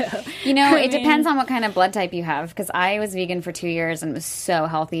too. So You know, I it mean, depends on what kind of blood type you have. Because I was vegan for 2 years and was so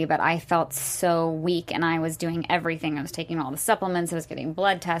healthy, but I felt so weak, and I was doing everything. I was taking all the supplements. I was getting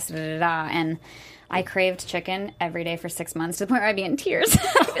blood tests, and I craved chicken every day for 6 months to the point where I'd be in tears.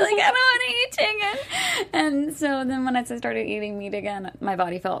 I'd be like, I don't want to eat chicken. And so then when I started eating meat again, my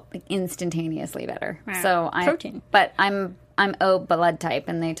body felt like instantaneously better. Wow. So Protein. but I'm O blood type,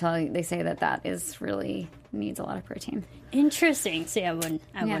 and they say that is really needs a lot of protein. Interesting. See, I would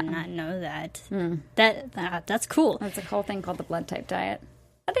Yeah. not know that. That's cool. It's a whole thing called the blood type diet.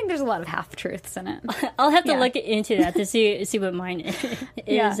 I think there's a lot of half truths in it. I'll have to Yeah. look into that to see what mine is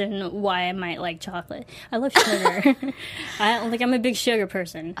Yeah. and why I might like chocolate. I love sugar. I'm a big sugar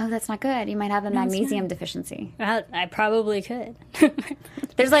person. Oh, that's not good. You might have a magnesium deficiency. I probably could.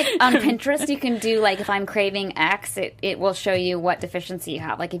 There's like on Pinterest, you can do like if I'm craving X, it will show you what deficiency you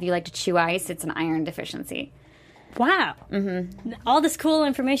have. Like if you like to chew ice, it's an iron deficiency. Wow. Mm-hmm. All this cool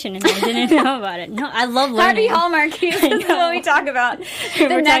information, and I didn't know about it. No, I love Happy learning. Hallmark. This is what we talk about. The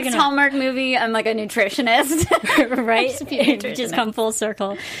We're next talking about- Hallmark movie, I'm like a nutritionist. Right? Just be a Just nutritionist. come full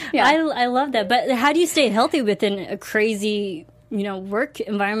circle. Yeah. I love that. But how do you stay healthy within a crazy, work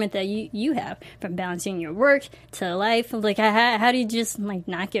environment that you have, from balancing your work to life? Like, how do you just like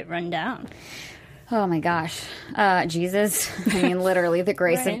not get run down? Oh my gosh. Jesus. I mean, literally the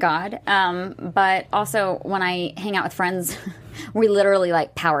grace Right. of God. But also when I hang out with friends, we literally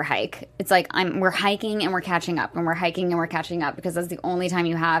like power hike. It's like we're hiking and we're catching up, and we're hiking and we're catching up, because that's the only time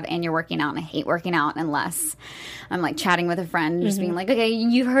you have, and you're working out, and I hate working out unless I'm like chatting with a friend and just being like, okay,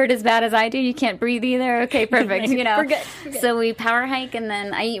 you hurt as bad as I do. You can't breathe either. Okay, perfect. We're good. We're good. So we power hike, and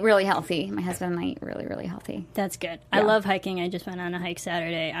then I eat really healthy. My husband and I eat really, really healthy. That's good. I love hiking. I just went on a hike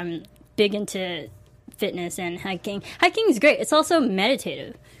Saturday. I'm big into fitness and hiking. Hiking is great. It's also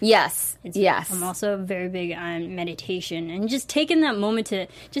meditative. Yes. Yes. I'm also very big on meditation and just taking that moment to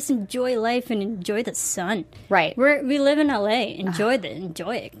just enjoy life and enjoy the sun. Right. We live in LA. Enjoy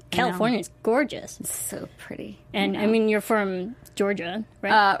it. California is gorgeous. So pretty. And I mean, you're from Georgia,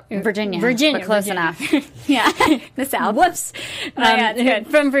 right? Virginia. Virginia. But close Virginia. enough. Yeah. The South. Whoops. yeah, it's good.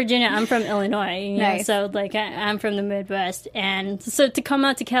 From Virginia. I'm from Illinois. Nice. So, like, I'm from the Midwest. And so to come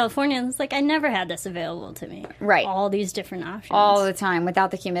out to California, it's like I never had this available to me. Right. All these different options. All the time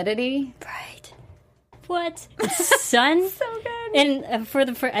without the humidity. Right. What? Sun? So good. And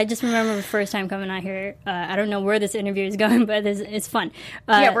I just remember the first time coming out here. I don't know where this interview is going, but it's fun.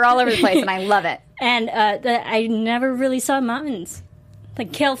 Yeah, we're all over the place, and I love it. And I never really saw mountains.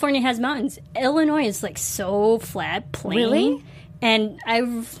 Like, California has mountains. Illinois is like so flat, plain. Really? And I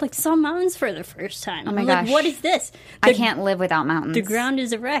like saw mountains for the first time. Oh my I'm gosh. like, what is this? I can't live without mountains. The ground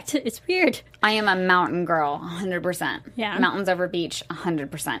is erect. It's weird. I am a mountain girl, 100%. Yeah. Mountains over beach,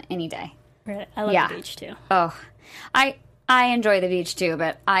 100%, any day. I love Yeah. the beach too. Oh, I enjoy the beach too,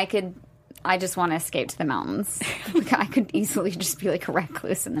 but I just want to escape to the mountains. Like, I could easily just be like a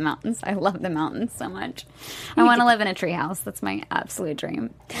recluse in the mountains. I love the mountains so much. I want to live in a treehouse. That's my absolute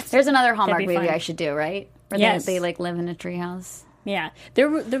dream. There's another Hallmark be movie fun. I should do, right? Where Yes. they like live in a treehouse. Yeah, there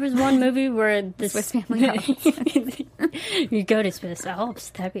was one movie where this Swiss Family Robinson. you go to Swiss Alps.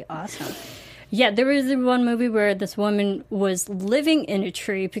 That'd be awesome. Yeah, there was one movie where this woman was living in a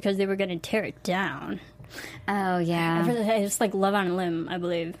tree because they were going to tear it down. Oh, yeah. It's like Love on a Limb, I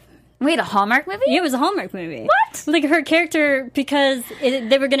believe. Wait, a Hallmark movie? Yeah, it was a Hallmark movie. What? Like her character, because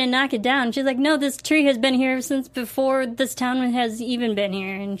they were going to knock it down. She's like, no, this tree has been here since before this town has even been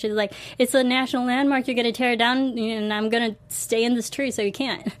here. And she's like, it's a national landmark. You're going to tear it down, and I'm going to stay in this tree, so you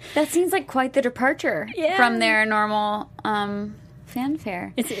can't. That seems like quite the departure from their normal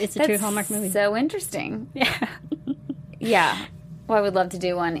fanfare. It's a true Hallmark movie. So interesting. Yeah. Yeah. Well, I would love to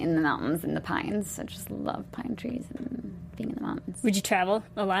do one in the mountains, in the pines. I just love pine trees and being in the mountains. Would you travel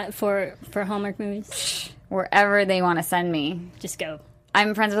a lot for Hallmark movies? Wherever they want to send me. Just go.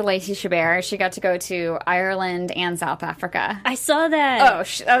 I'm friends with Lacey Chabert. She got to go to Ireland and South Africa. I saw that. Oh,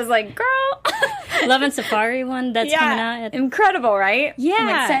 I was like, girl. Love and Safari one that's coming out. Incredible, right? Yeah. I'm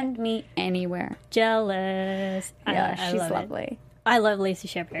like, send me anywhere. Jealous. Yeah, I she's love lovely. It. I love Lacey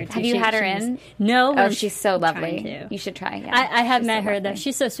Chabert. Have you had her in? No. Oh, she's so trying lovely. to. You should try. Yeah, I have she's met so her, lovely. though.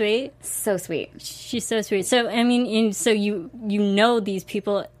 She's so sweet. So sweet. She's so sweet. So, I mean, so you know these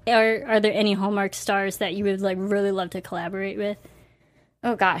people. Are there any Hallmark stars that you would like really love to collaborate with?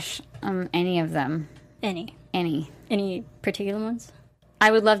 Oh, gosh. Any of them. Any particular ones?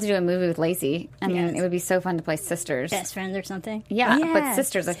 I would love to do a movie with Lacey. I mean, Yes. it would be so fun to play sisters. Best friends or something? Yeah, but Yes.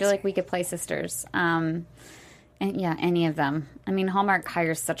 sisters. I feel like we could play sisters. And yeah, any of them. I mean, Hallmark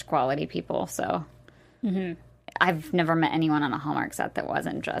hires such quality people, so I've never met anyone on a Hallmark set that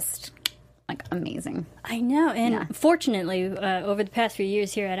wasn't just like amazing. I know, and Yeah. fortunately, over the past few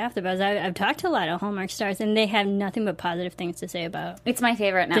years here at AfterBuzz, I've talked to a lot of Hallmark stars, and they have nothing but positive things to say about It's my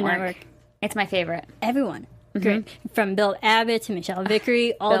favorite network. network. It's my favorite. everyone. Great. From Bill Abbott to Michelle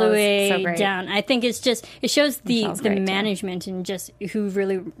Vickery, all the Bill's way so great. down. I think it shows the Michelle's great, too. management and just who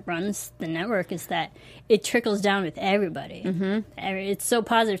really runs the network is that it trickles down with everybody. Mm-hmm. It's so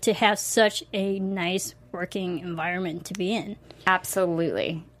positive to have such a nice working environment to be in.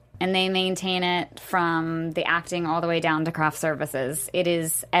 Absolutely. And they maintain it from the acting all the way down to craft services. It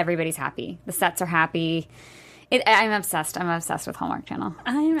is, everybody's happy. The sets are happy. I'm obsessed. I'm obsessed with Hallmark Channel.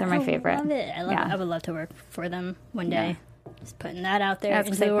 They're my favorite. I love it. I Yeah. would love to work for them one day. Just putting that out there I was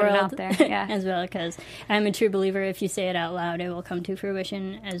into gonna the say, put it world out there, yeah. as well, because I'm a true believer. If you say it out loud, it will come to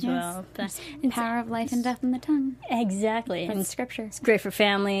fruition as well. But Power of life and death in the tongue. exactly, From and scripture. it's great for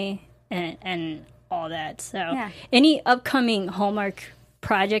family and all that. So, Yeah. any upcoming Hallmark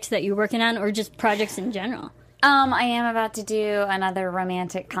projects that you're working on, or just projects in general? I am about to do another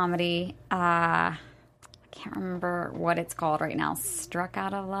romantic comedy. I can't remember what it's called right now. Struck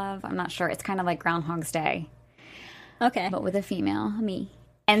Out of Love. I'm not sure. It's kind of like Groundhog's Day, Okay, but with a female, me.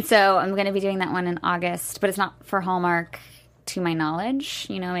 And so I'm going to be doing that one in August, but it's not for Hallmark to my knowledge.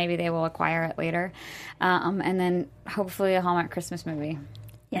 You know, maybe they will acquire it later. And then hopefully a Hallmark Christmas movie.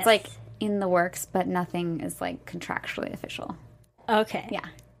 Yes. It's like in the works, but nothing is like contractually official. okay, Yeah.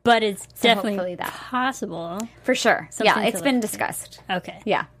 but it's hopefully definitely that. possible. For sure. Something Yeah, to it's been look discussed. Okay,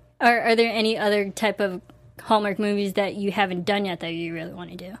 Yeah. Are there any other type of Hallmark movies that you haven't done yet that you really want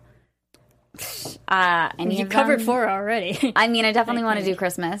to do? Any You of covered them? 4 already. I mean, I definitely want to do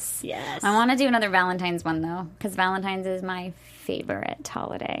Christmas. Yes. I want to do another Valentine's one, though, because Valentine's is my favorite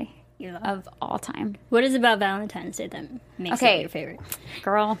holiday You love- of all time. What is about Valentine's Day that makes Okay. it your favorite?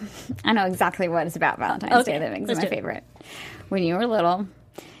 Girl, I know exactly what it's about Valentine's Okay, Day that makes it let's my do it. favorite. When you were little,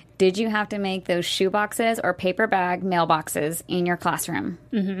 did you have to make those shoe boxes or paper bag mailboxes in your classroom?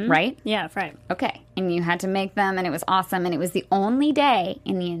 Mm-hmm. Right? Yeah, right. Okay. And you had to make them, and it was awesome. And it was the only day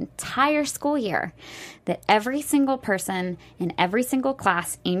in the entire school year that every single person in every single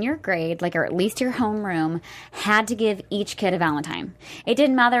class in your grade, like, or at least your homeroom, had to give each kid a Valentine. It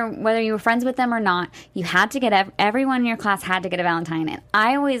didn't matter whether you were friends with them or not. You had to get, everyone in your class had to get a Valentine. And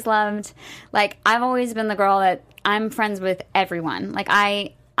I always loved, like, I've always been the girl that I'm friends with everyone. Like,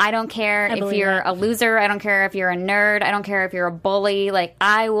 I don't care if believe you're that. a loser. I don't care if you're a nerd. I don't care if you're a bully. Like,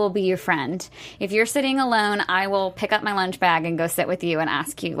 I will be your friend. If you're sitting alone, I will pick up my lunch bag and go sit with you and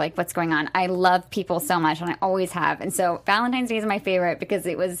ask you, like, what's going on. I love people so much, and I always have. And so Valentine's Day is my favorite because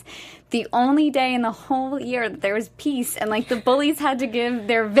it was the only day in the whole year that there was peace. And, like, the bullies had to give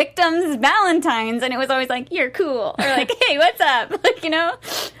their victims Valentines, and it was always like, you're cool. Or like, hey, what's up? Like, you know?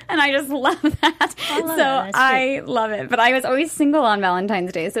 And I just love that. I love So that. That's I love it. But I was always single on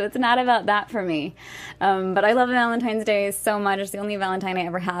Valentine's Day, so it's not about that for me. But I love Valentine's Day so much. The only Valentine I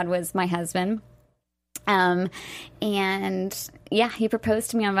ever had was my husband. And yeah, he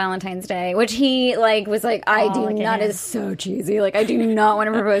proposed to me on Valentine's Day, which he was like, I do look at not, him. is so cheesy. Like, I do not want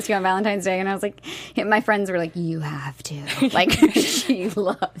to propose to you on Valentine's Day. And I was like, my friends were like, you have to. Like, she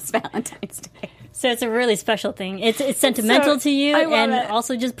loves Valentine's Day. So it's a really special thing. It's sentimental to you I love and it.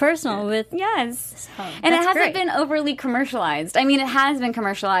 also just personal with. Yes. So, And it that's hasn't great. been overly commercialized. I mean, it has been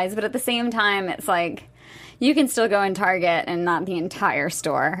commercialized, but at the same time, it's like you can still go in Target and not the entire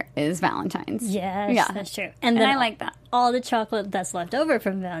store is Valentine's. Yes, Yeah. that's true. And then I like that. all the chocolate that's left over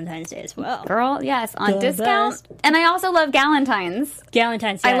from Valentine's Day as well. Girl, yes, on The discount. best. And I also love Galentine's.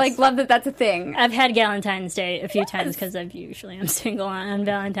 Galentine's. I Yes. love that that's a thing. I've had Galentine's Day a few times because I'm single on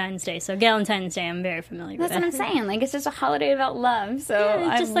Valentine's Day. So Galentine's Day, I'm very familiar That's with. what I'm saying. Like, it's just a holiday about love. So Yeah, it's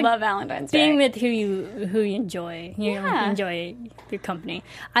I just like love Valentine's Day. Being with who you enjoy, Yeah. enjoy your company.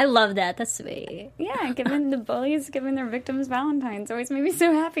 I love that. That's sweet. Yeah, giving the bullies, giving their victims Valentine's always made me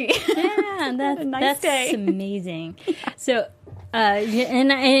so happy. Yeah, a nice that's day. amazing. So, yeah,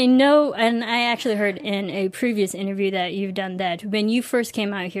 and I know, and I actually heard in a previous interview that you've done that when you first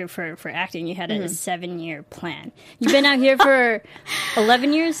came out here for acting, you had a 7-year plan. You've been out here for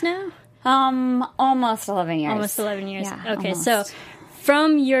 11 years now? Almost 11 years. Almost 11 years. Yeah, Okay, almost. so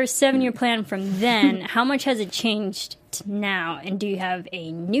from your 7-year plan from then, how much has it changed to now? And do you have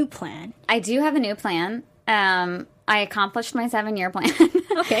a new plan? I do have a new plan. I accomplished my 7-year plan.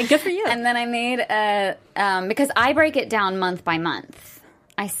 Okay, good for you. And then I made a, because I break it down month by month.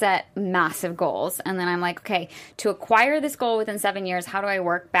 I set massive goals. And then I'm like, okay, to acquire this goal within 7 years, how do I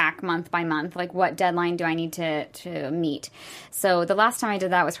work back month by month? Like, what deadline do I need to meet? So the last time I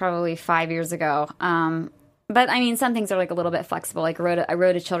did that was probably 5 years ago. But I mean, some things are like a little bit flexible. Like I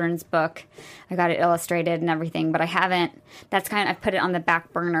wrote a children's book. I got it illustrated and everything, but I haven't. I've put it on the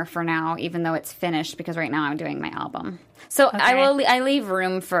back burner for now, even though it's finished because right now I'm doing my album. So I leave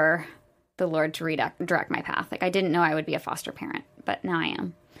room for the Lord to direct my path. Like I didn't know I would be a foster parent, but now I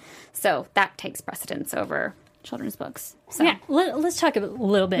am. So that takes precedence over children's books. So. Yeah, let's talk a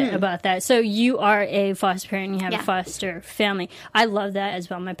little bit about that. So you are a foster parent, you have Yeah. a foster family. I love that as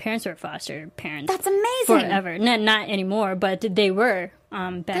well. My parents were foster parents. That's amazing. Forever. Not anymore, but they were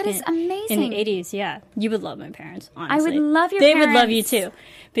back That is in amazing. the 80s. Yeah, you would love my parents, honestly. would love your They would love you parents. too,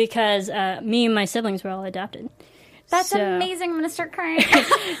 because me and my siblings were all adopted. That's So- amazing. I'm going to start crying.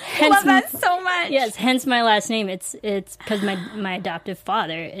 Hence- Love that so much. Yes, hence my last name. It's because my adoptive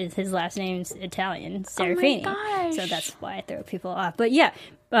father his last name's Italian, Serafini. gosh. So that's why I throw people off. But yeah,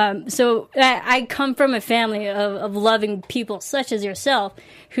 so I come from a family of loving people such as yourself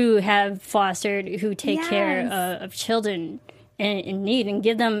who have fostered, who take care Yes. of children in need and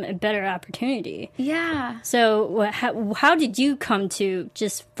give them a better opportunity. Yeah. So how did you come to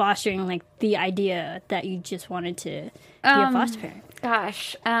just fostering like the idea that you just wanted to be a foster parent?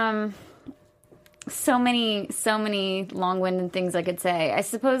 Gosh, so many long-winded things I could say. I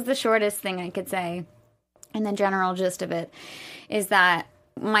suppose the shortest thing I could say, and the general gist of it, is that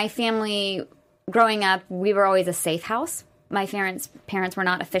my family, growing up, we were always a safe house. My parents were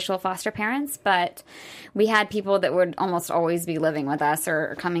not official foster parents, but we had people that would almost always be living with us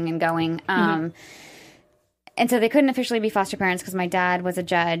or coming and going. And so they couldn't officially be foster parents because my dad was a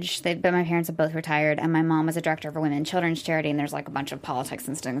judge, but my parents have both retired, and my mom was a director of a women and children's charity, and there's like a bunch of politics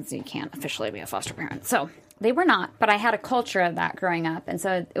and things, so you can't officially be a foster parent. So they were not, but I had a culture of that growing up, and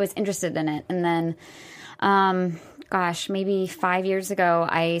so I was interested in it. And then, maybe 5 years ago,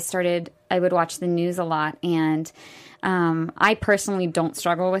 I would watch the news a lot, and I personally don't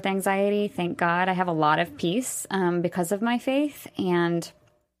struggle with anxiety. Thank God. I have a lot of peace because of my faith, and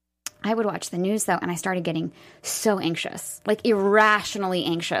I would watch the news, though, and I started getting so anxious, like irrationally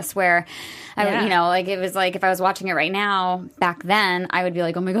anxious, where I would, like it was like if I was watching it right now, back then, I would be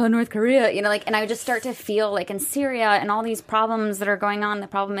like, oh my God, North Korea, and I would just start to feel like in Syria and all these problems that are going on, the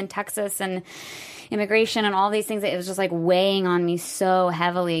problem in Texas and immigration and all these things, it was just like weighing on me so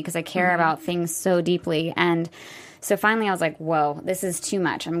heavily because I care about things so deeply. And so finally I was like, whoa, this is too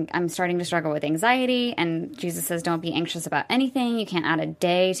much. I'm starting to struggle with anxiety, and Jesus says don't be anxious about anything. You can't add a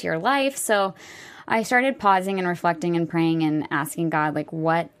day to your life. So I started pausing and reflecting and praying and asking God, like,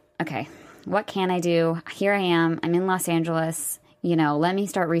 what can I do? Here I am. I'm in Los Angeles. Let me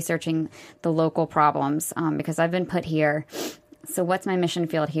start researching the local problems because I've been put here. So what's my mission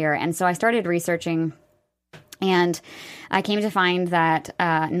field here? And so I started researching, and I came to find that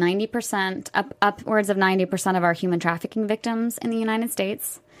 90%, upwards of 90% of our human trafficking victims in the United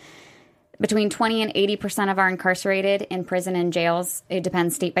States, between 20 and 80% of our incarcerated in prison and jails, it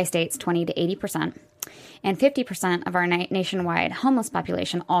depends state by state, it's 20 to 80%. And 50% of our nationwide homeless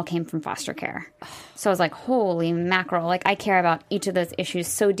population all came from foster care. So I was like, holy mackerel, like I care about each of those issues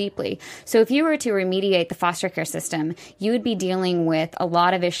so deeply. So if you were to remediate the foster care system, you would be dealing with a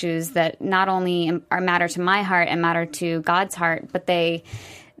lot of issues that not only matter to my heart and matter to God's heart, but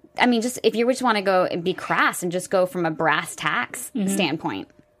just if you just want to go and be crass and just go from a brass tacks standpoint,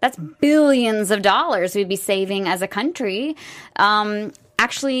 That's billions of dollars we'd be saving as a country.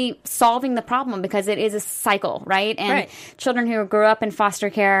 Actually solving the problem, because it is a cycle, right? And children who grew up in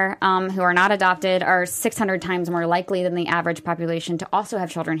foster care, who are not adopted, are 600 times more likely than the average population to also have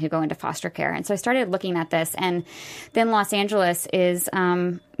children who go into foster care. And so I started looking at this, and then Los Angeles is,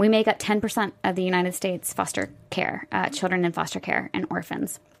 we make up 10% of the United States foster care, children in foster care and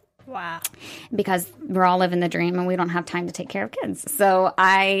orphans. Wow. Because we're all living the dream and we don't have time to take care of kids. So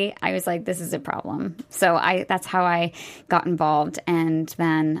I was like, this is a problem. So that's how I got involved. And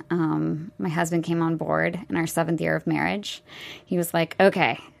then my husband came on board in our 7th year of marriage. He was like,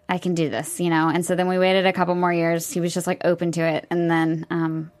 okay, I can do this, And so then we waited a couple more years. He was just like open to it. And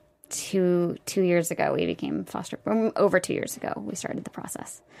then 2 years ago, we became over 2 years ago, we started the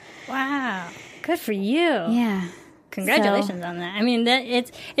process. Wow. Good for you. Yeah. Congratulations on that. I mean,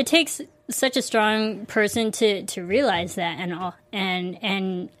 it takes such a strong person to realize that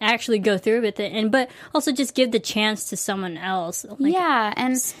and actually go through with it, but also just give the chance to someone else.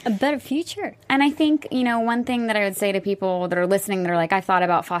 And a better future. And I think, one thing that I would say to people that are listening, that are like, I thought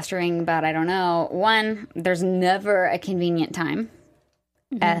about fostering, but I don't know. One, there's never a convenient time.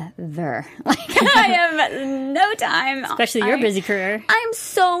 Ever. I have no time. Especially your busy career. I'm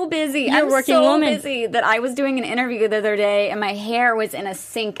so busy. You're a working woman. Busy that I was doing an interview the other day and my hair was in a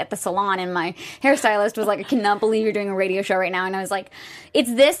sink at the salon, and my hairstylist was like, I cannot believe you're doing a radio show right now. And I was like,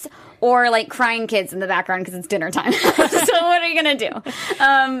 it's this or like crying kids in the background because it's dinner time. So what are you going to do?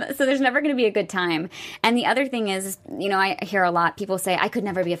 So there's never going to be a good time. And the other thing is, I hear a lot, people say, I could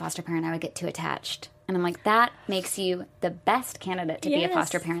never be a foster parent. I would get too attached. And I'm like, that makes you the best candidate to be a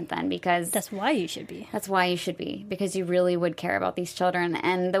foster parent then, because... That's why you should be. That's why you should be, because you really would care about these children.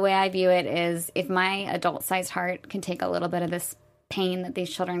 And the way I view it is, if my adult-sized heart can take a little bit of this pain that these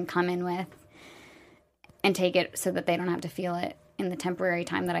children come in with and take it so that they don't have to feel it in the temporary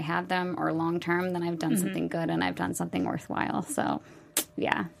time that I have them or long-term, then I've done something good and I've done something worthwhile. So...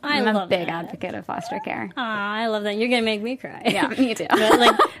 yeah, I'm a big advocate of foster care. I love that. You're gonna make me cry. Yeah, me too.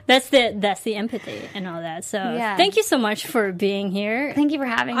 But, that's the empathy and all that. So thank you so much for being here. Thank you for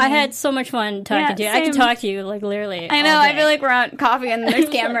having me. I had so much fun talking to you. I could talk to you literally. I know. I feel like we're out coffee and there's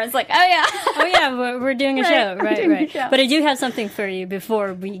cameras. Like, oh yeah, we're doing a show, right? A show. But I do have something for you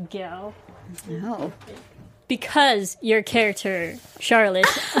before we go. Oh. Because your character, Charlotte,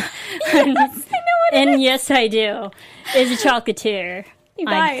 Yes, I Do, is a chocolatier.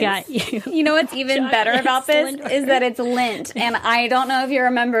 I got you. You know what's even better about this is that it's Lindt. And I don't know if you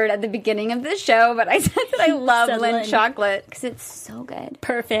remembered at the beginning of this show, but I said that I love Lindt chocolate because it's so good.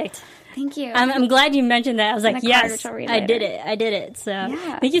 Perfect. Thank you. I'm glad you mentioned that. I was like, yes, I did it. So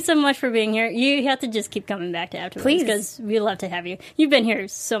thank you so much for being here. You have to just keep coming back to Afterwards. Please. Because we love to have you. You've been here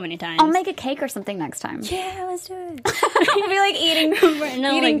so many times. I'll make a cake or something next time. Yeah, let's do it. We'll be like eating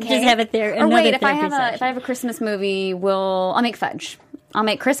cake. Just have it there. Or wait, if I have a Christmas movie, I'll make fudge. I'll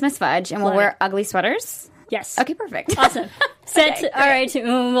make Christmas fudge and we'll wear ugly sweaters. Yes. Okay, perfect. Awesome. Set. All right.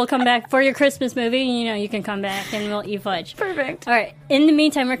 We'll come back for your Christmas movie. You can come back and we'll eat fudge. Perfect. All right. In the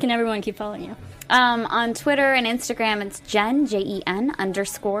meantime, where can everyone keep following you? On Twitter and Instagram, it's Jen,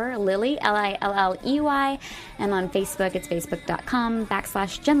 JEN_Lily, LILLEY. And on Facebook, it's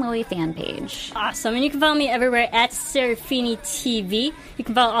facebook.com/Jen Lily fan page. Awesome. And you can follow me everywhere at Serafini TV. You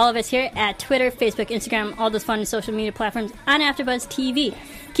can follow all of us here at Twitter, Facebook, Instagram, all those fun social media platforms on AfterBuzz TV.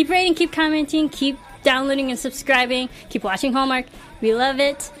 Keep rating, keep commenting, keep downloading and subscribing. Keep watching Hallmark. We love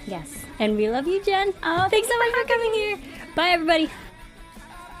it. Yes. And we love you, Jen. Oh, thanks so much for coming here. Bye, everybody.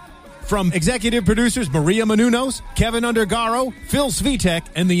 From executive producers Maria Menounos, Kevin Undergaro, Phil Svitek,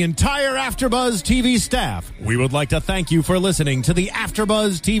 and the entire AfterBuzz TV staff, we would like to thank you for listening to the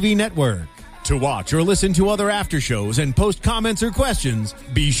AfterBuzz TV network. To watch or listen to other after shows and post comments or questions,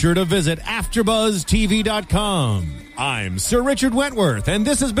 be sure to visit AfterBuzzTV.com. I'm Sir Richard Wentworth, and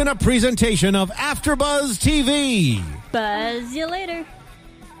this has been a presentation of AfterBuzz TV. Buzz you later.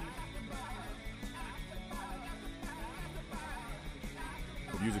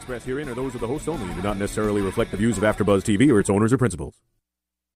 The views expressed herein are those of the host only and do not necessarily reflect the views of AfterBuzz TV or its owners or principals.